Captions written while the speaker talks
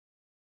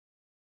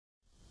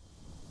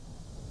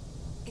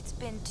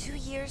been 2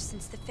 years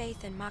since the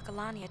faith in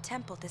Macalania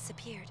Temple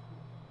disappeared.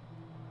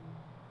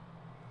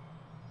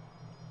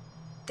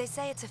 They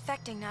say it's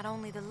affecting not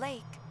only the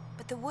lake,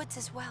 but the woods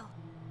as well.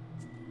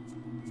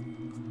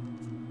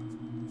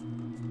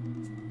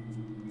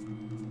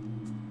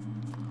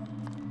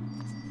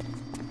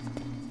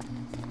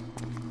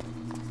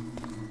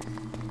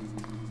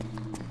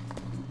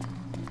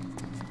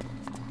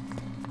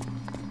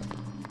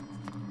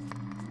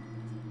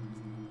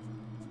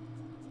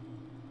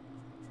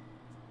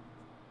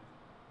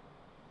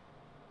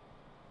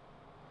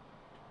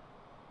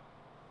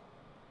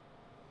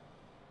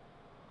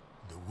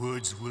 The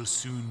woods will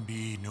soon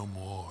be no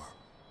more.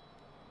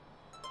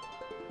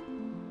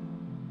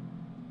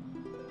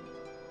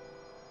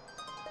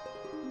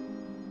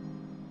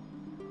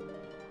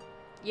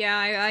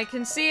 Yeah, I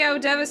can see how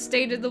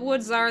devastated the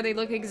woods are. They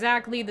look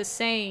exactly the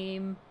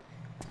same.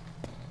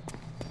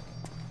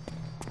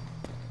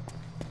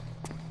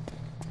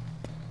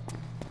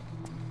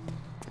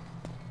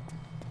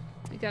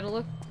 We gotta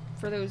look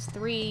for those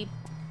three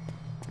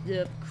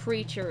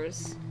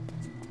creatures.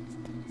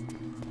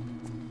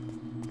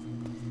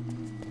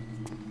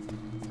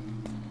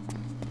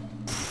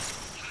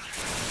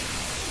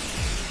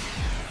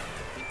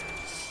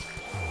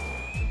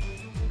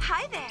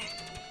 Hi there.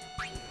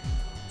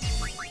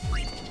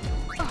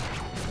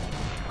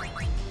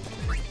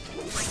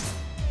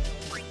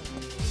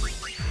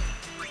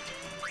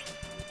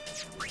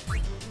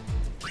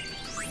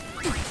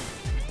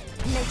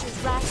 Nature's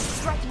wrath,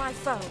 strike my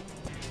foe.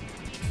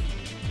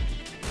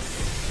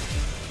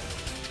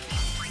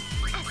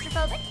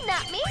 Astrophobic,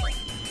 not me.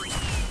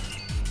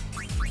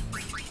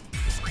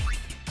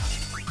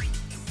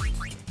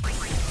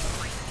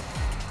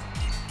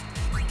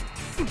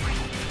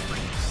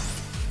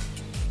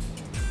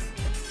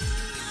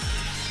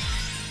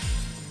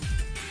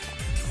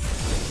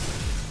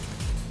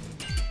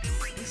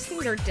 These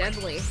things are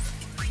deadly.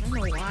 I don't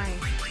know why.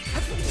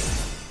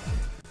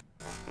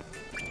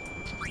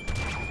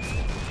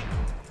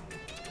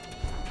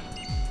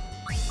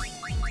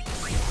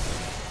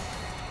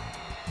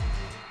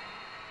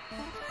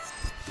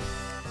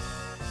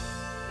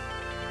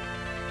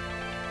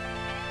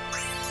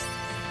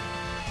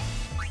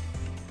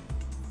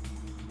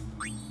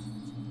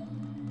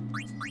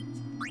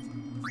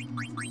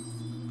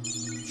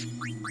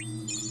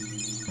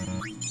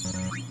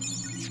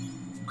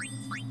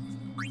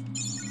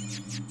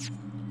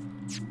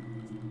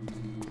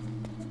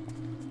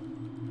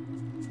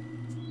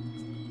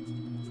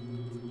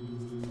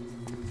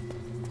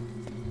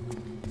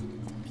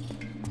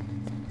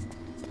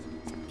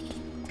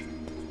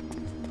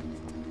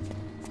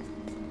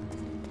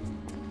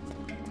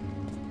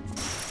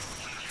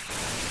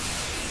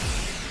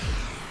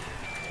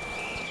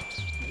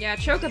 Yeah,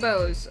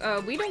 chocobos.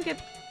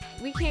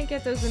 We can't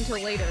get those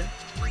until later.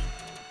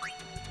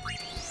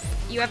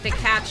 You have to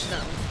catch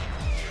them.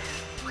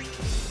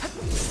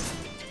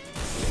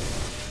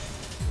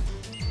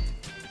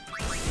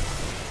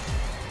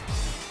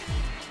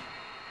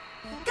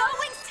 Go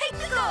Wings, take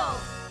the goal!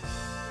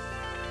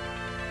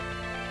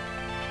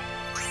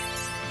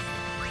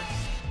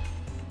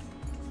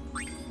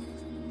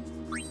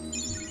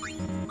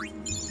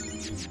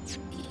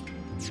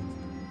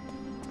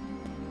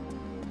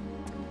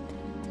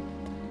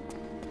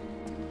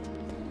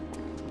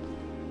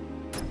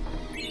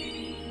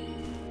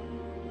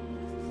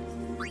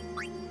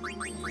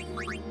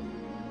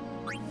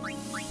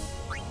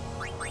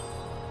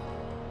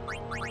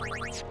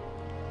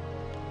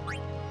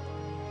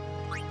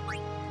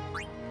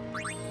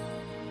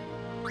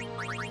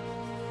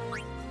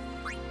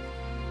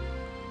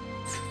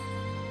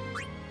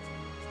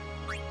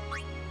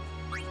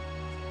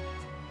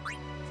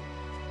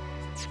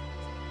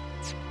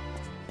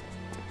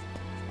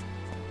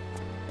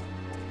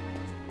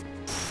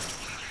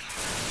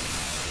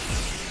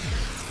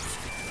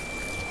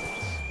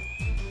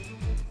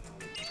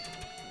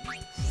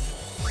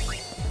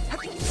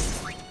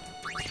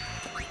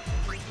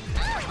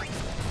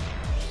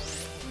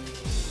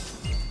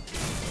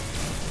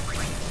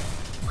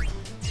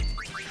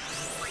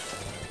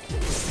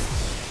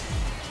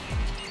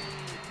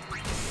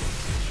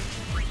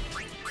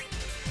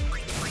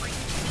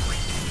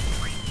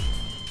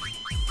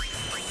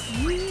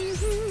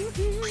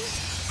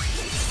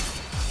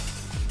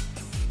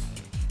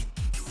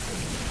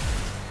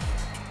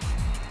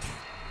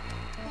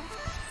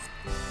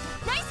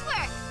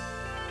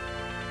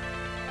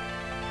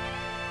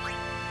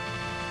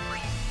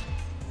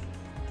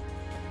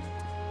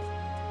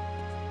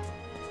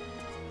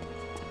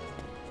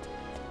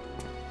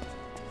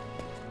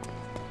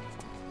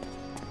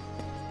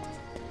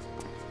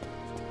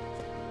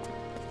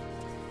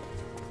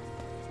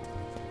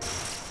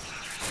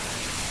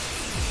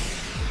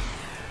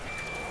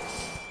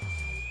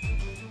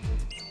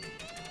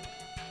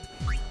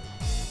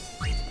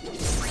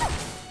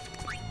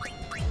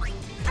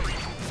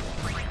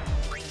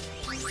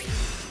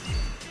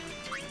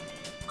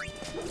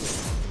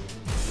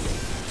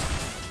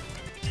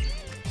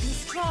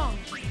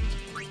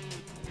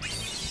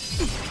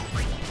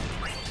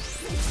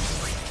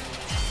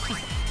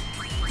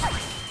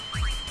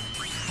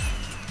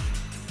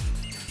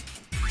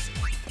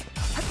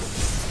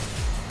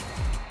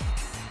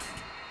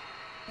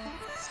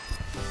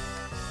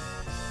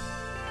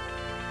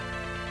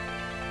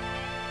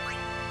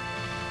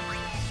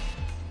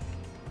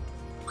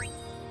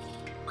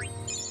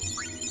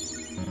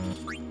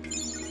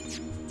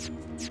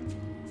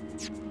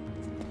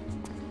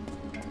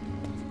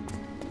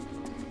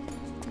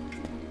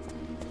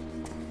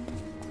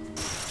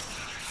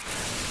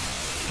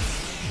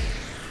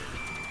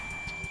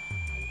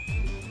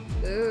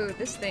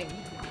 this thing.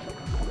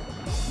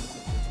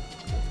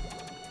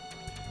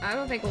 I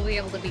don't think we'll be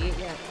able to beat it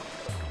yet.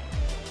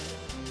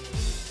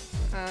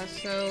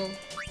 So...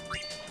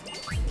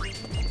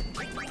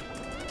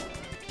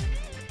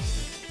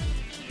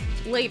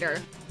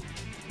 later.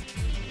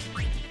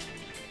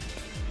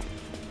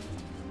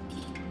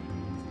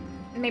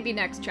 Maybe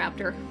next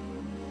chapter.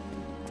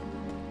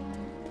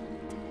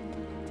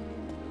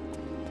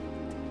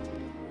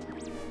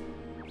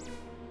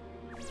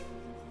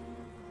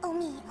 Oh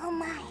me, oh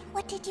my,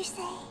 what did you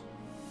say?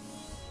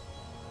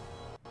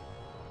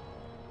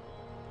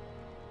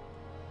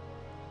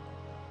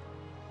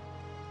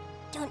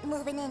 Don't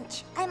move an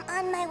inch, I'm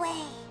on my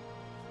way.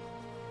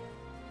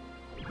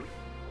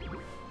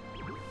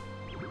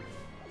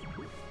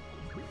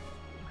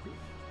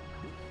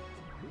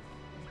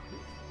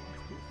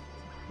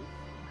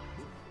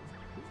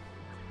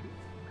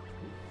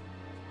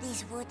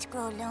 These woods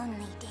grow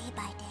lonely day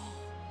by day.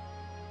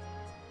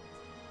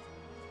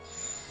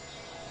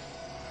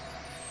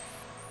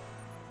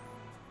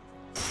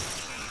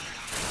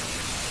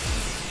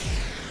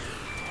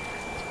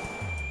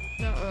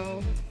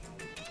 Uh-oh.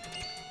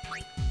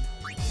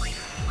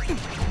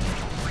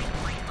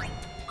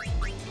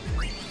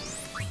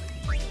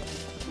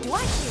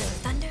 What here,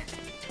 Thunder?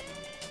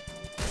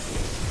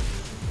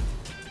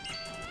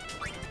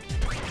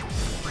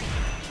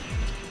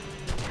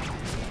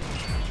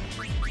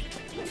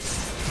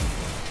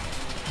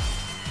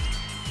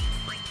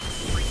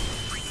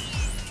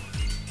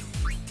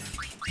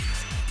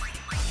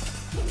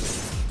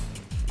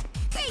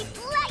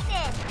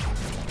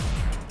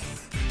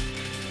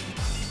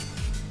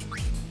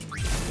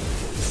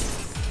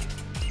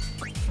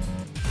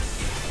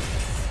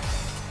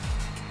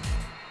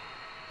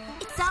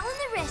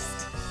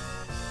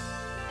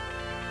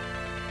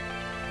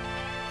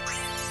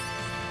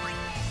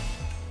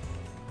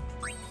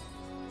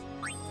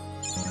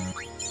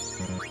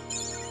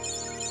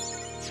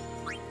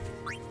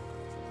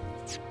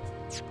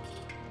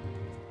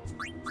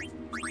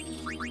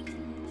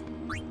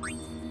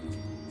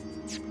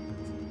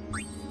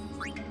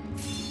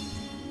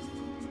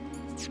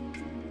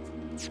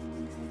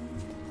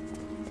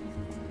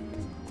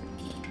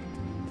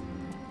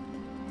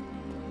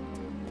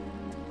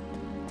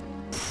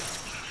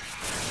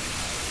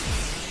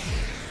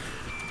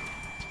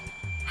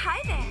 Hi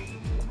there.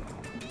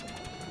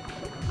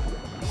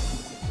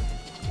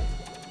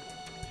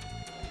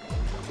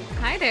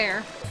 Hi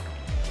there.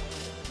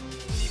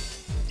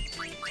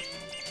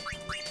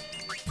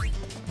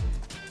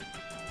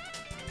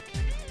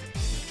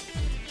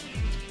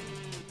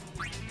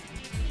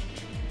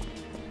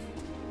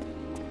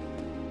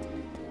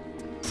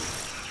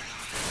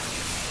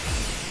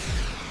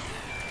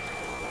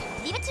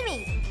 Leave it to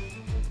me.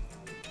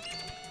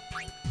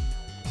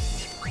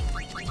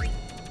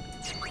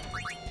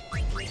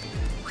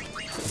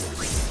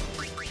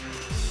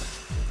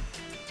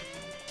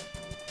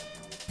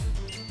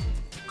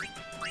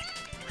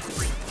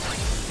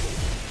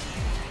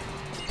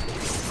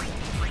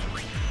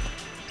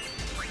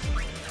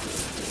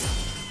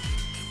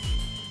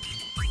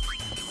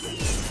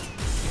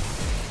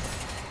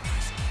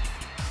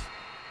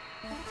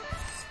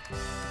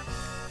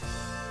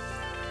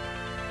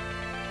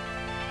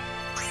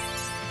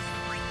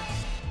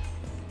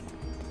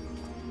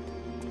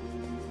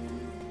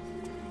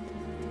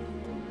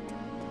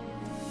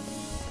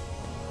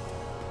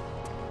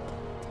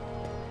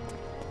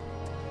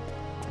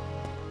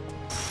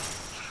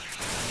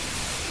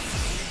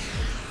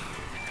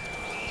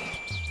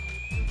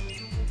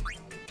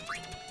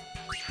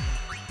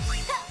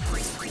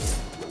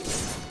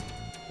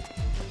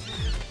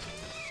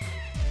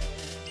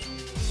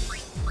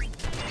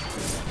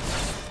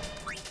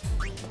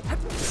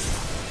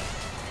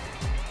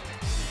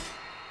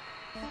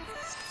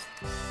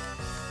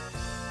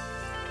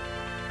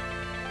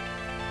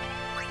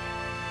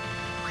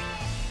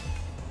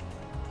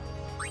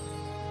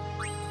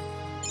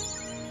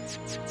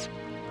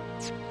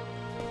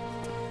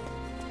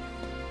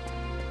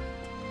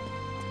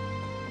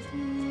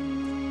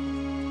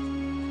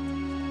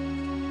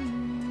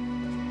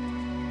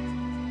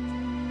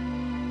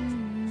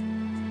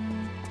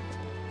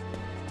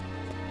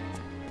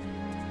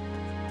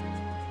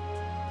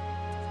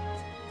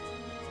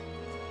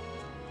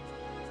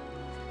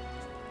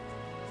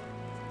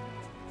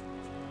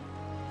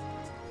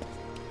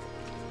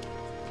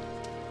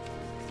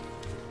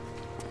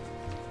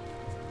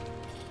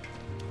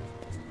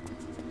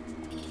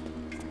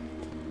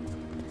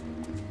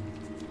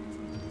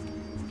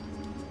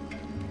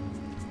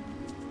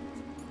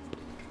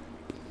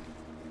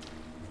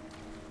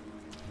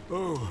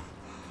 Oh,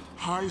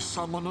 High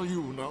Summoner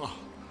Yuna.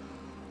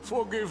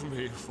 Forgive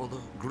me for the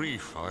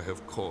grief I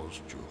have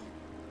caused you.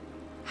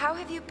 How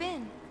have you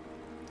been?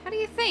 How do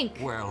you think?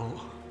 Well,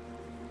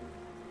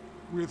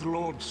 with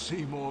Lord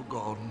Seymour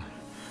gone,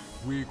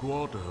 we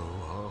Guado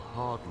are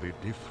hardly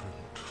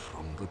different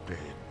from the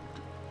dead.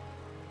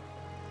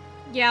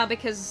 Yeah,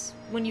 because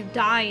when you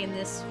die in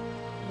this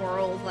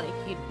world, like,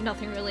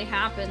 nothing really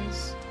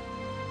happens.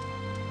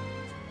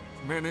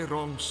 Many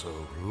Ronso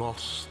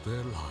lost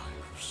their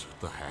lives at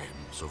the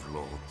hands of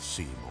Lord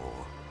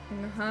Seymour.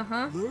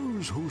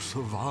 Those who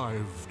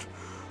survived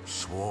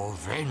swore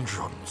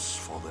vengeance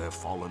for their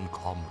fallen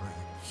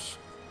comrades.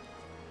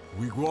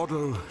 We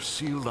Guado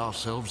sealed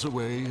ourselves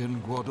away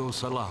in Guado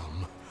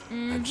Salam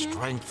and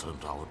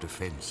strengthened our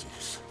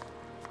defenses.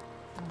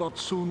 But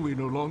soon we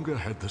no longer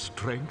had the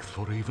strength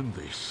for even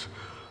this.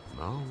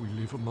 Now we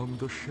live among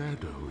the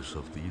shadows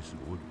of these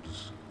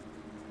woods.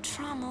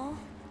 Tromell.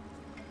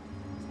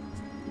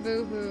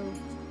 Boo-hoo.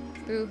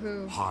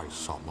 Boo-hoo. High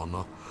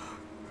Summoner,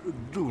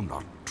 do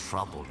not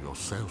trouble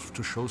yourself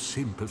to show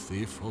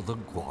sympathy for the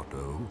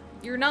Guado.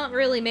 You're not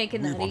really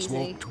making We that once easy.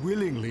 walked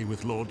willingly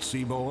with Lord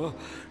Seymour,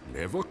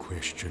 never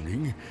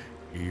questioning,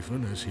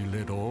 even as he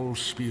led all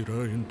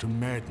Spira into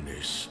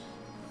madness.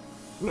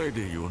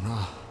 Lady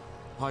Yuna,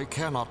 I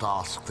cannot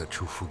ask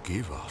that you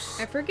forgive us.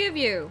 I forgive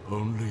you.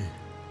 Only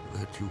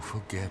that you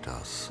forget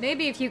us.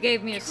 Maybe if you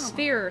gave me a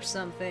sphere or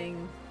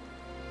something.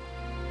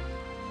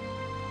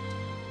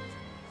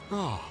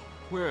 Ah,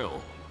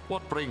 well,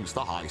 what brings the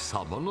High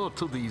Summoner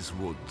to these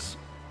woods?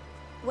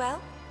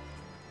 Well,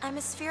 I'm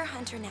a sphere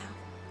hunter now.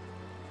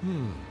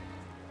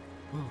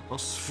 A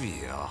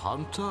sphere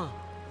hunter?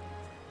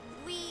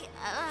 We,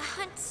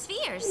 hunt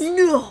spheres.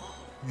 No!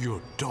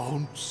 You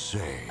don't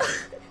say.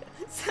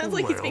 Sounds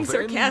like he's being Well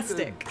then,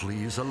 sarcastic.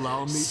 please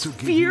allow me to give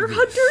Sphere you this.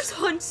 hunters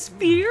hunt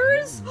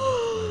spheres?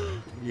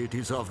 It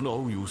is of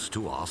no use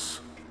to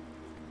us.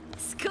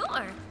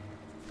 Score.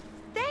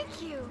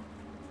 Thank you.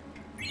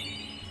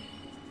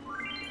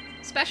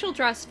 Special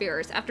dress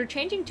spheres. After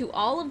changing to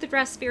all of the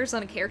dress spheres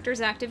on a character's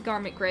active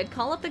garment grid,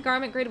 call up the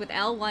garment grid with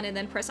L1 and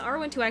then press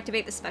R1 to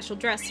activate the special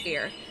dress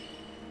sphere.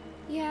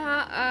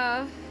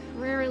 Yeah,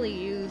 rarely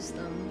use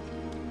them.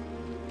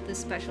 The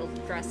special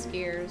dress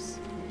spheres.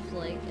 It's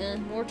like,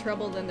 more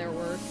trouble than they're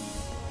worth.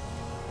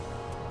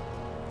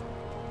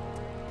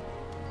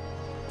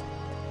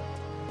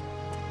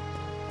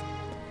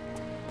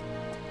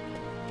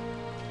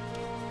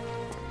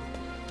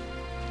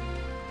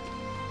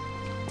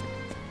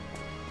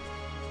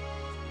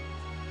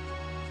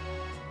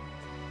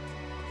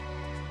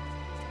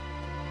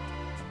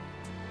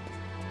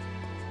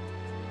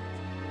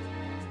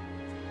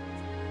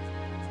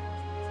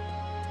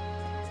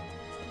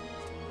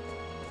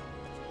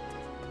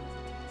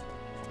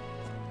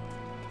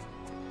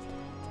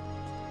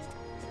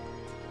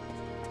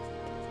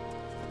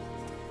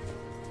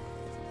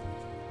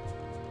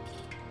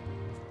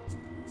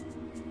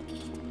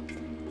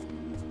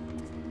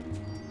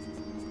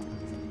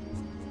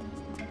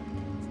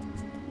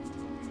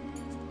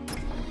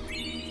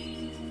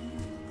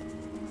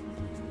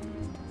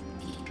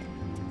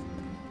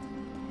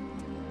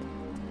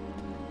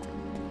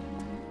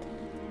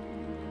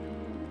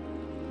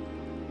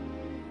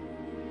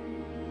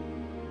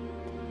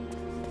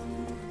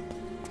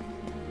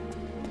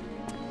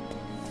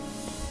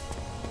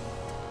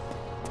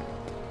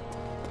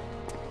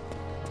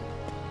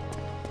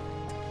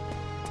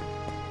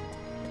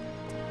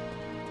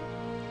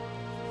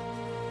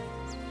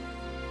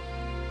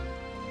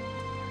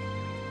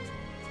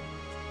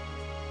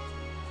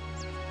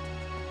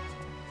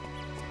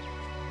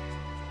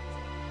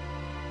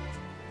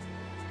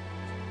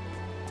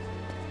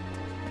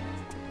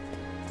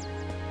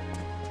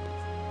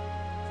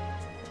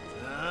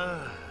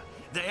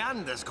 The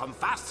end has come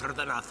faster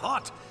than I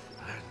thought.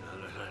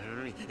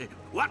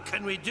 What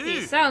can we do?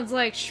 He sounds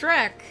like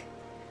Shrek.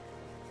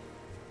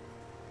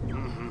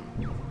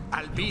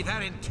 I'll be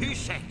there in 2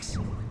 shakes.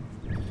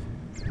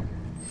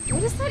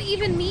 What does that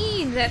even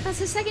mean? That's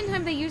the second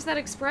time they use that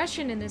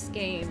expression in this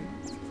game.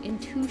 In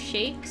 2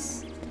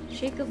 shakes?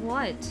 Shake of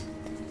what?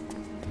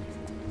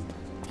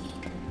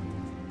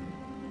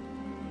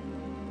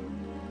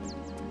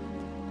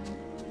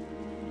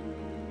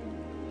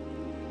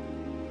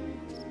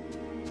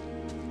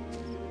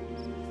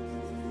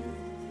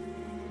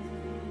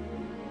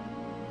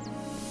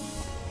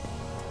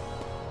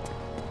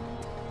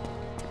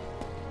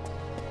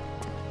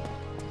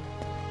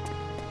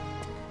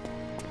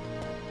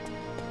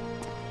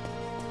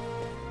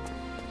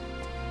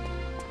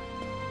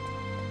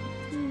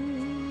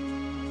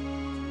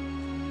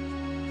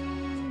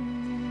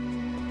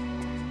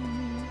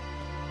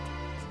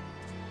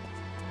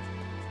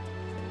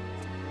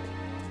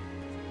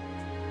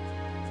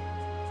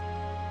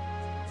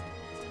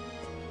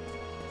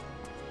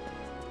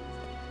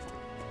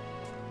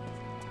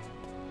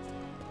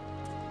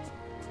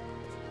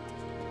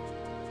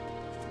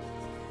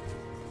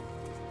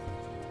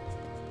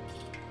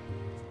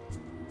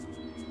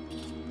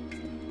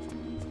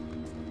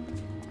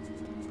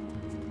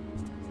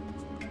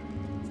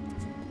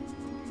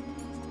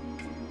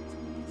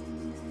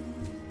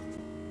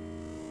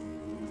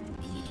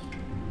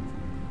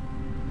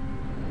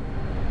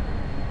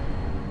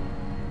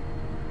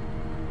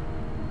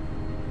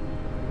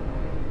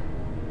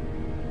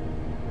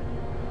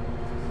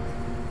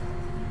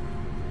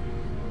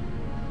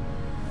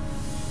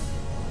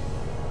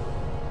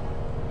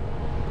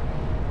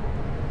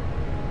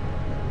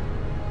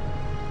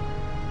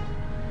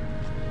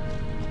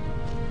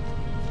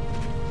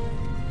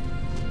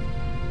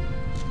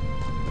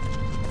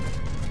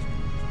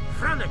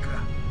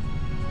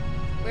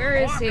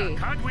 see.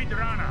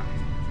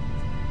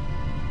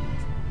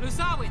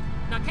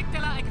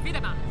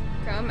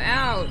 Come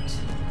out.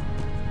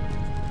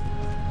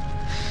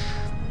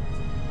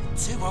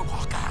 Do a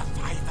Waka a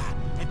favor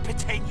and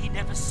pretend you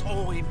never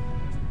saw him.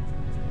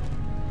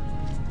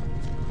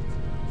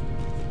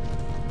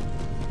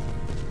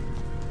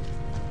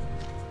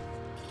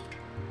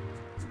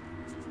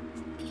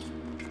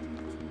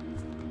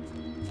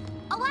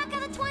 Awaka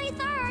the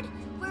 23rd,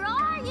 where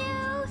are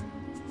you?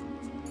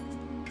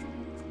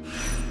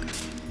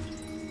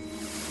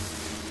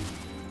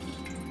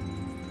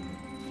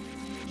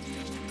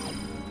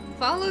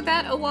 Follow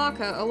that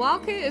Awaka.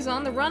 Awaka is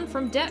on the run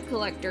from debt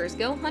collectors.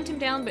 Go hunt him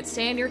down, but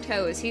stay on your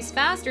toes. He's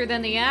faster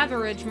than the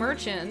average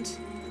merchant.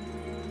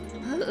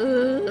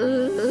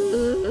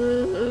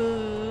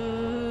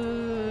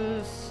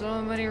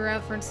 So many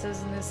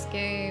references in this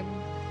game.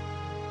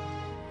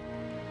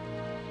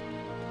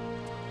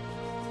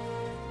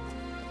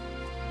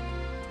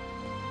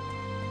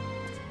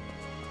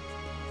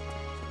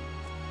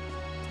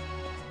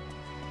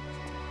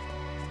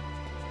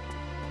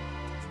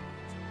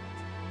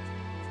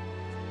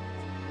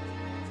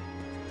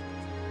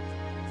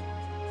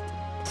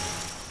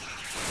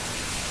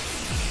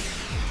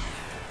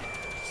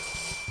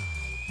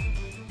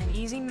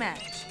 Easy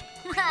match.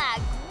 Ha,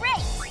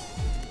 great!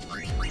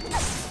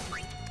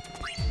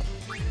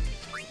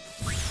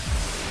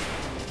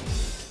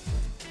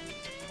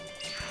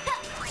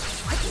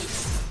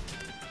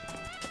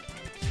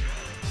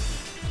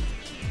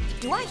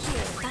 Do I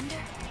hear thunder?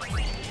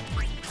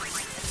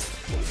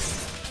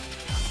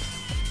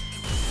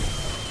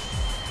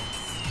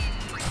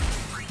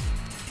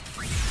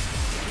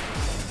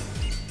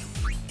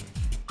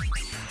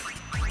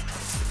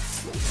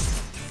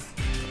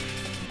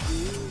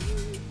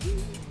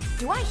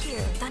 Do I hear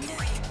thunder?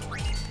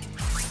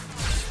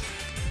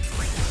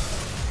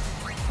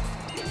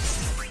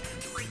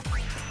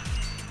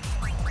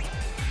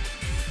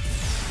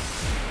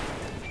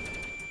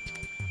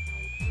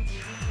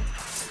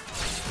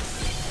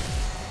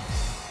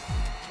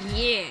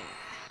 Yeah.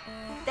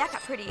 That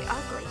got pretty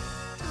ugly.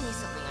 Tell me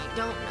something I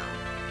don't know.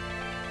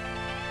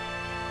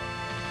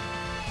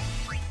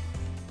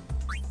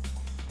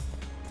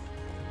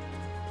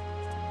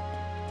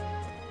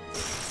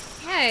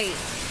 Hey.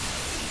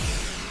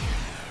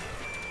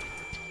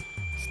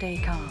 Stay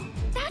calm.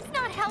 That's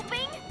not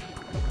helping!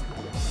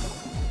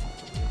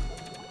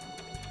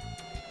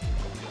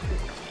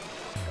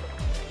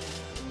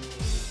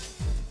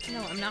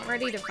 No, I'm not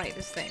ready to fight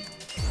this thing.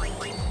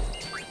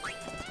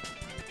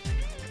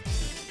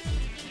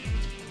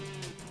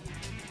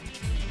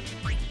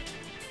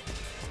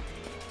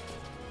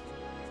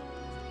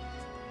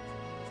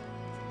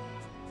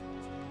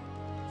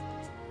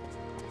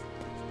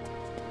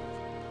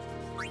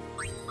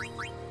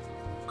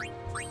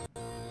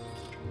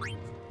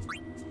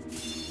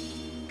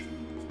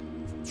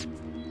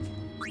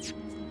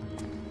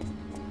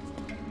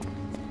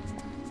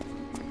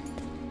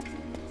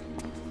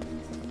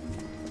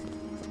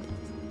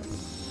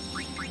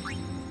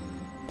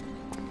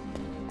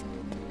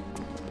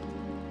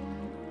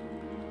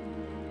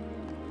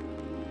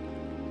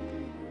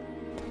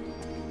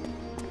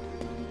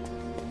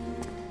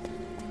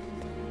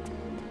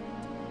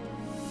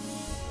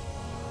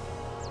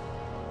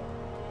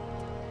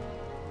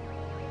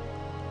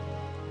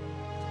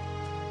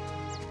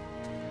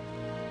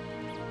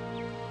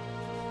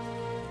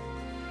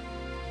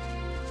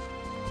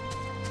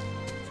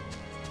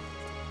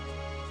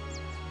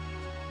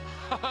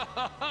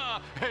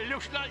 It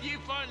looks like you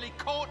finally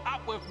caught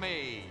up with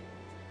me.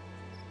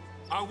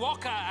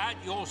 Awaka at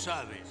your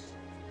service.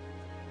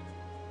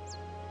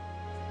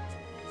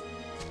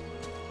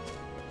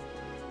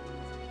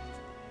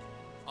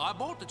 I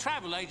bought the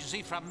travel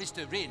agency from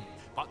Mr. Rin,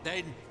 but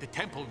then the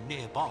temple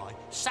nearby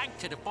sank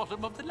to the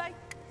bottom of the lake.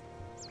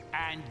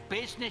 And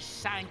business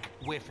sank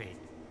with it.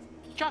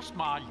 Just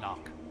my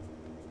luck.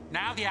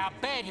 Now the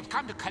Albert have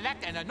come to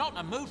collect and are not in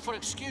the mood for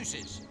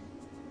excuses.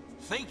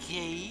 Think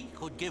ye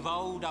could give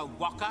old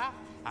Awaka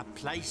a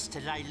place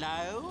to lay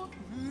low?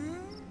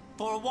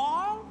 For a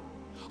while?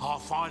 I'll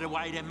find a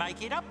way to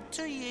make it up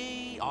to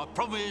ye, I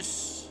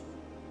promise.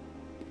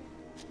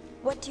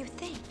 What do you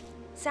think?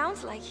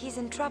 Sounds like he's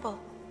in trouble.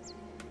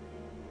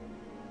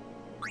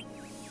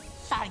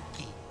 Thank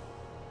ye.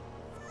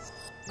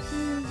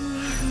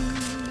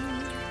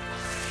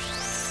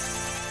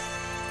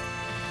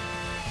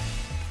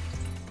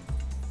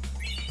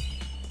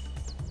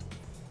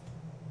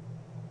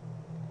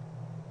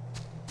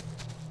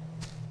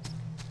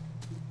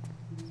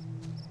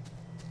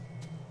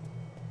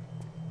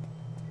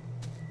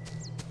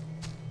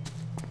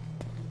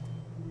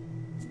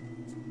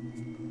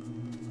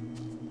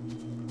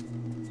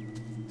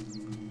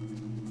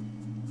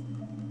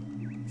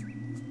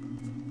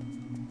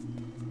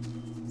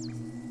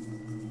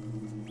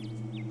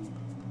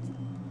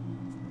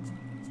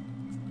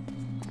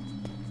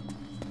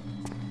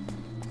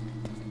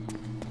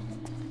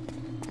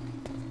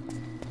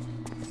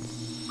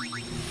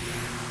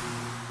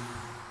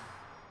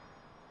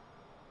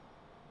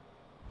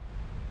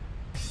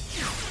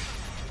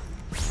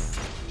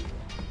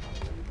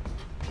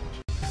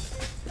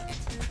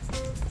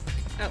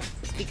 Oh,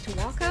 speak to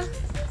Waka?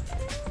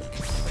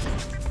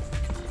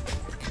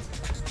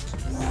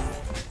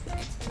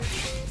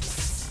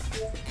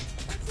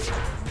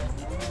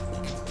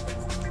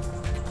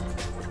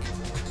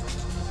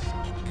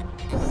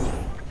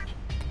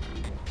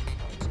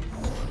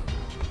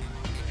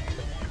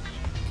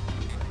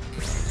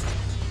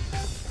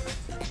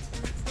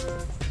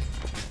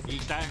 You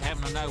don't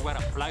happen to know where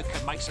a bloke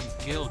can make some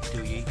guild,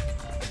 do ye?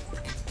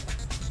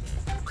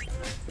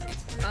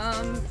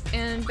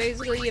 And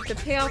basically you have to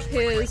pay off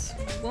his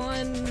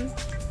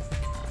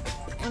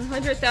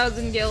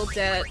 100,000 guild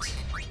debt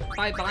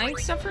by buying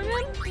stuff from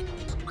him,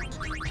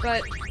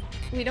 but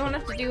we don't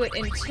have to do it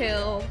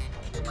until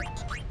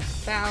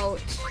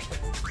about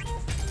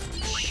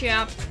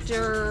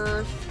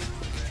chapter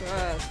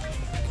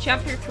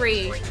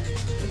 3. We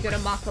go to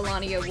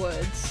Macalania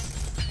Woods.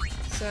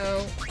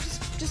 So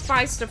just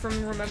buy stuff from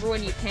him, remember,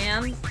 when you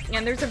can,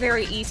 and there's a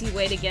very easy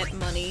way to get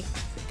money.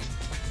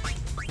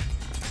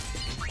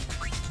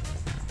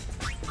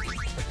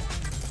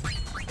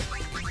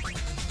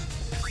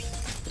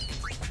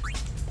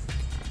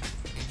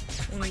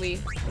 When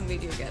we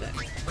do get it.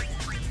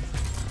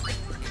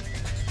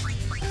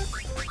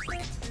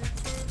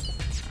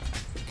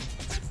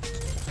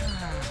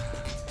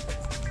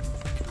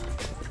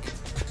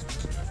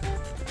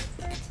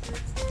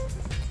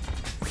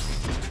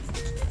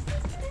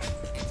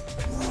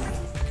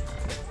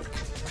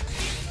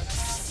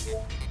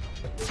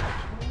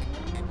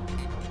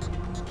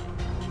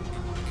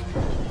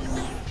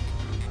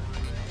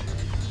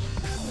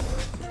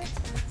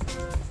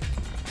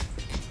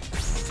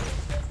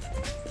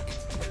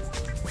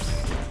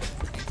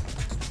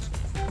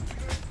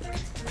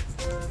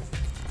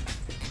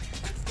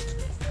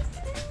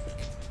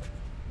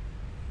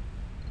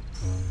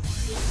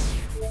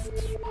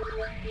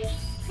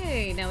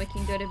 Okay, now we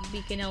can go to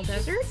Beacon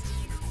Desert.